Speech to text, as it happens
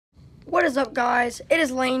What is up, guys? It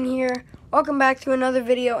is Lane here. Welcome back to another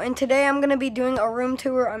video, and today I'm going to be doing a room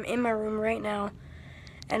tour. I'm in my room right now,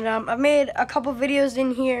 and I've made a couple videos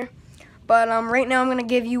in here, but right now I'm going to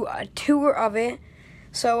give you a tour of it.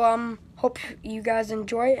 So hope you guys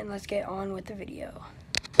enjoy it, and let's get on with the video.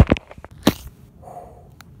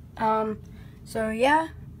 So yeah,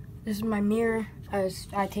 this is my mirror.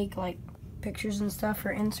 I take like pictures and stuff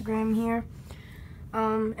for Instagram here.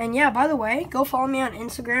 And yeah, by the way, go follow me on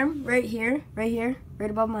Instagram right here, right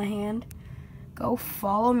above my hand. Go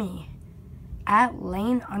follow me at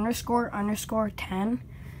Lane__10.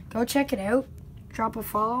 Go check it out. Drop a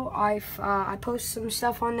follow. I post some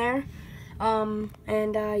stuff on there.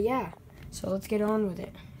 Yeah, so let's get on with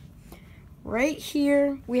it. Right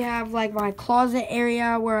here, we have like my closet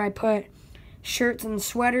area where I put shirts and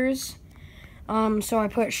sweaters. So I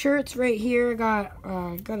put shirts right here. Got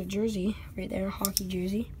a jersey right there, a hockey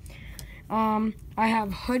jersey. I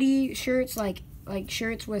have hoodie shirts, like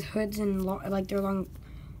shirts with hoods and like they're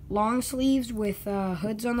long sleeves with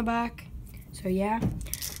hoods on the back. So yeah,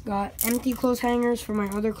 got empty clothes hangers for my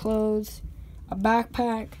other clothes, a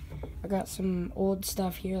backpack. I got some old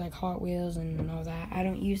stuff here like Hot Wheels and all that. I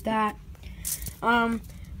don't use that.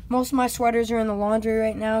 Most of my sweaters are in the laundry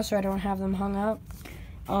right now, so I don't have them hung up.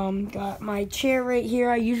 Got my chair right here.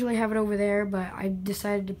 I usually have it over there, but I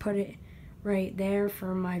decided to put it right there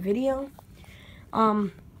for my video.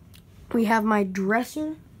 We have my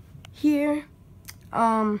dresser here.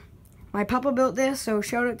 My papa built this, so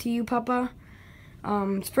shout out to you, papa.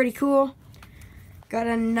 It's pretty cool. Got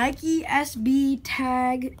a Nike SB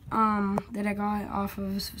tag that I got off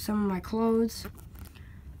of some of my clothes.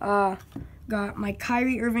 Got my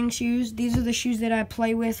Kyrie Irving shoes. These are the shoes that I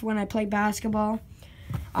play with when I play basketball.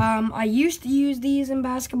 I used to use these in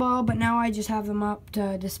basketball, but now I just have them up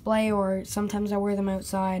to display, or sometimes I wear them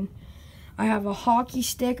outside. I have a hockey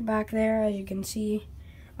stick back there, as you can see.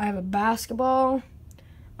 I have a basketball.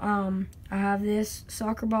 I have this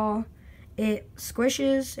soccer ball. It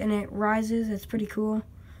squishes and it rises. It's pretty cool.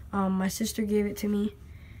 My sister gave it to me.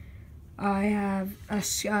 I have a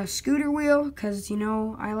scooter wheel, because, you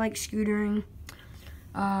know, I like scootering.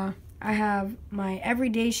 I have my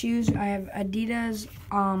everyday shoes. I have Adidas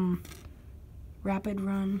Rapid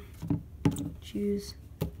Run shoes.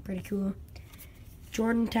 Pretty cool.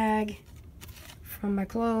 Jordan tag from my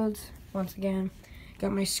clothes. Once again,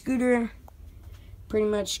 got my scooter. Pretty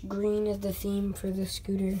much green is the theme for the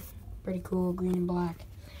scooter. Pretty cool, green and black.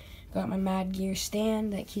 Got my Mad Gear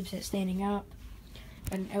stand that keeps it standing up.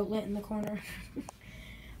 Got an outlet in the corner.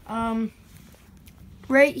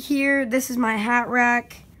 Right here, this is my hat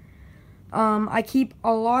rack. I keep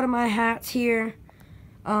a lot of my hats here.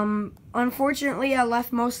 Unfortunately, I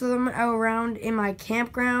left most of them out around in my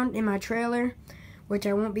campground, in my trailer, which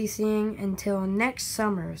I won't be seeing until next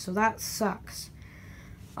summer, so that sucks.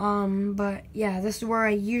 But yeah, this is where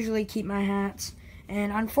I usually keep my hats.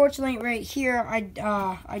 And unfortunately, right here,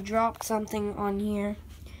 I dropped something on here,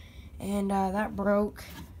 and that broke,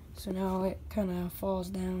 so now it kind of falls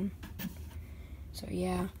down. So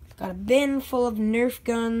yeah, got a bin full of Nerf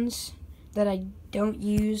guns that I don't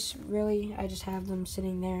use, really. I just have them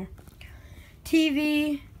sitting there.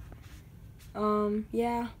 TV.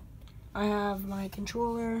 Yeah. I have my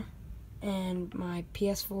controller and my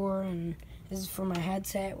PS4, and this is for my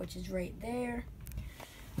headset, which is right there.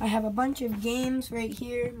 I have a bunch of games right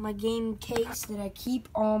here. My game case that I keep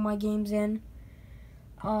all my games in.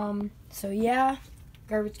 So yeah.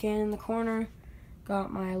 Garbage can in the corner.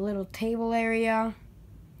 Got my little table area.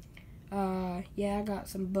 Yeah, I got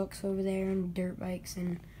some books over there and dirt bikes,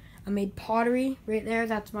 and I made pottery right there.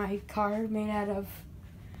 That's my car made out of,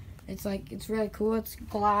 it's really cool. It's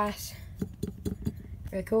glass.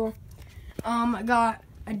 Very cool. I got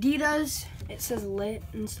Adidas. It says lit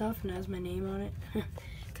and stuff, and it has my name on it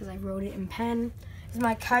because I wrote it in pen. This is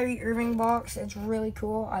my Kyrie Irving box. It's really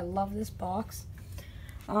cool. I love this box.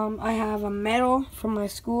 I have a medal from my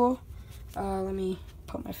school. Let me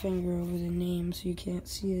put my finger over the name so you can't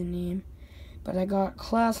see the name. But I got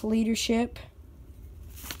class leadership.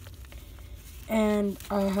 And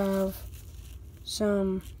I have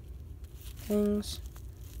some things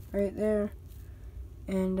right there.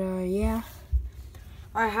 And yeah.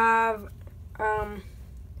 I have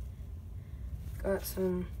got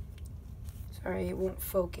some, sorry, it won't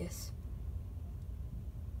focus.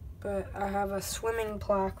 But I have a swimming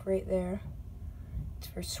plaque right there. It's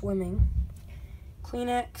for swimming.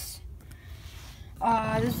 Kleenex.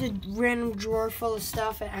 This is a random drawer full of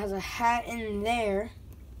stuff. It has a hat in there.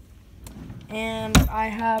 And I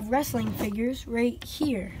have wrestling figures right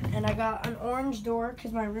here. And I got an orange door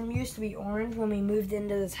because my room used to be orange when we moved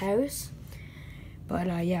into this house. But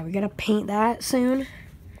yeah, we gotta paint that soon.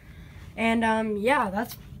 And yeah,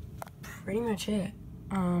 that's pretty much it.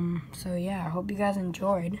 So yeah, I hope you guys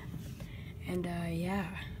enjoyed. And yeah.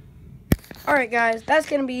 Alright guys, that's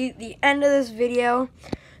gonna be the end of this video.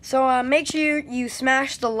 So make sure you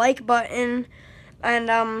smash the like button,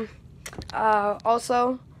 and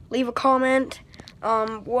also leave a comment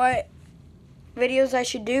what videos I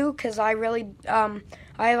should do, because I really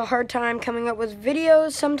I have a hard time coming up with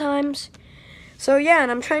videos sometimes. So yeah, and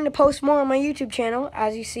I'm trying to post more on my YouTube channel.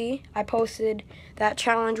 As you see, I posted that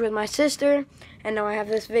challenge with my sister, and now I have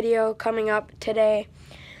this video coming up today.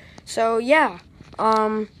 So yeah,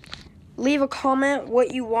 leave a comment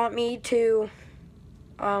what you want me to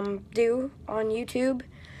do on YouTube.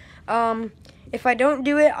 If I don't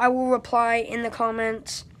do it, I will reply in the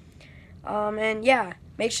comments. And yeah,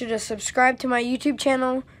 make sure to subscribe to my YouTube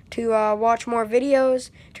channel to watch more videos,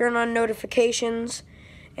 turn on notifications,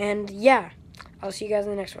 and yeah, I'll see you guys in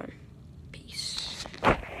the next one.